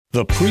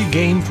The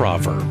pregame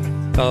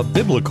proverb, a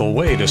biblical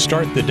way to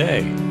start the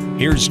day.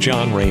 Here's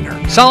John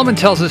Rayner. Solomon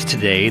tells us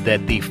today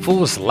that the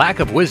fool's lack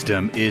of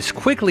wisdom is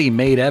quickly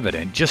made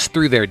evident just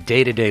through their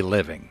day-to-day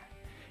living.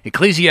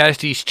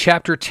 Ecclesiastes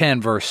chapter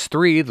 10, verse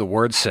 3, the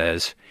word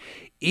says,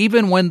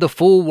 "Even when the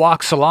fool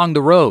walks along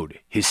the road,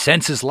 his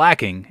sense is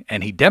lacking,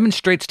 and he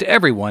demonstrates to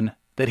everyone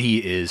that he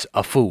is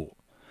a fool."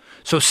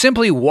 So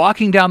simply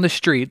walking down the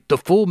street, the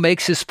fool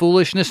makes his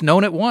foolishness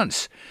known at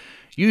once,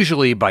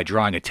 usually by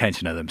drawing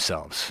attention to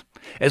themselves.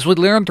 As we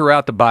learn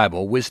throughout the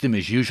Bible, wisdom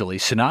is usually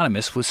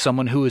synonymous with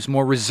someone who is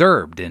more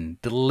reserved and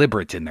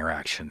deliberate in their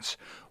actions,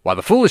 while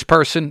the foolish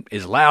person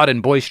is loud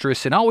and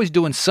boisterous and always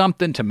doing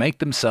something to make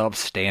themselves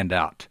stand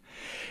out.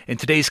 In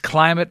today's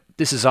climate,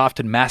 this is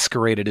often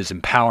masqueraded as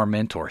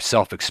empowerment or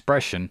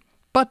self-expression,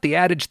 but the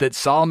adage that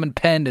Solomon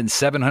penned in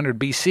 700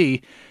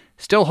 BC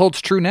still holds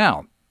true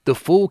now. The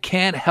fool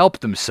can't help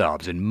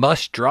themselves and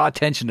must draw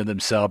attention to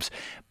themselves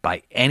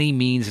by any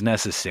means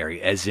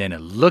necessary, as in,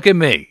 look at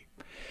me.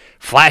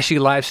 Flashy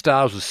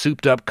lifestyles with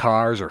souped-up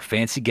cars or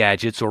fancy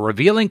gadgets or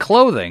revealing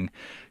clothing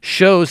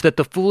shows that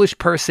the foolish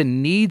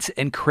person needs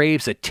and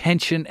craves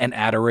attention and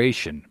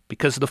adoration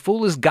because the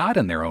fool is God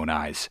in their own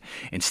eyes.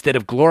 Instead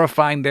of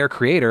glorifying their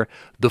Creator,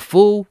 the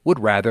fool would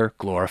rather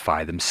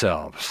glorify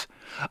themselves.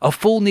 A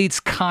fool needs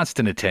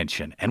constant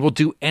attention and will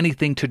do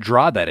anything to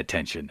draw that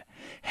attention.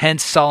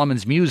 Hence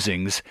Solomon's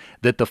musings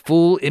that the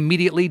fool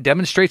immediately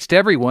demonstrates to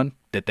everyone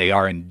that they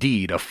are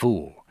indeed a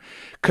fool.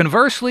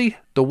 Conversely,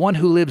 the one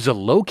who lives a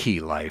low-key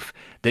life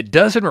that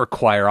doesn't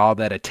require all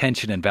that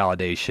attention and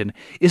validation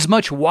is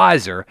much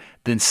wiser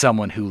than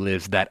someone who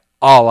lives that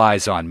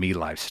all-eyes-on-me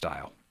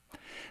lifestyle.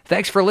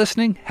 Thanks for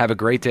listening. Have a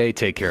great day.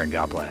 Take care and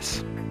God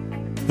bless.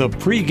 The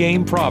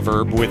pregame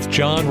proverb with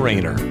John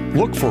Rayner.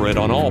 Look for it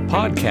on all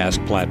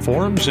podcast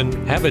platforms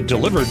and have it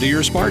delivered to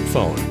your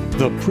smartphone.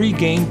 The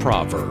pregame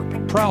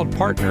proverb, proud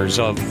partners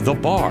of The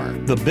Bar,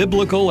 the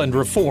Biblical and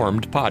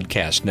Reformed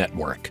Podcast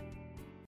Network.